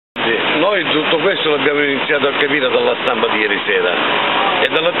Noi tutto questo l'abbiamo iniziato a capire dalla stampa di ieri sera e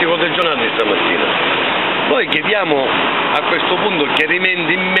dall'articolo del giornale di stamattina. Noi chiediamo a questo punto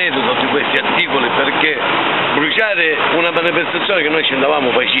chiarimenti in merito di questi articoli, perché bruciare una manifestazione che noi scendavamo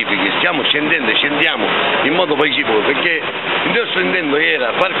pacifici, stiamo scendendo e scendiamo in modo pacifico, perché il nostro intento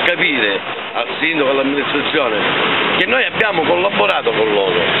era far capire al sindaco e all'amministrazione che noi abbiamo collaborato con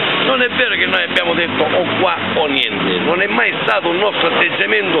loro. Non è vero che noi abbiamo detto o qua o niente, non è mai stato un nostro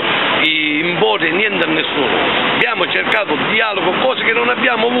atteggiamento imporre niente a nessuno. Abbiamo cercato dialogo, cose che non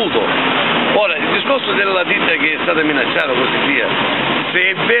abbiamo avuto. Ora, il discorso della ditta che è stata minacciata così via, se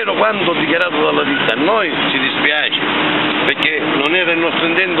è vero quanto dichiarato dalla ditta, a noi ci dispiace, perché non era il nostro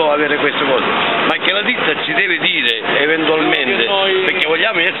intento avere queste cose, ma che la ditta ci deve dire eventualmente, perché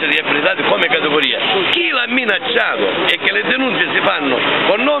vogliamo essere riabilitati come categoria, chi l'ha minacciato, e che le denunce si fanno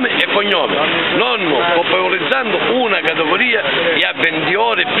con nome e cognome, non colpevolizzando una categoria che ha 20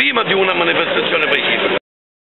 ore prima di una manifestazione pacifica.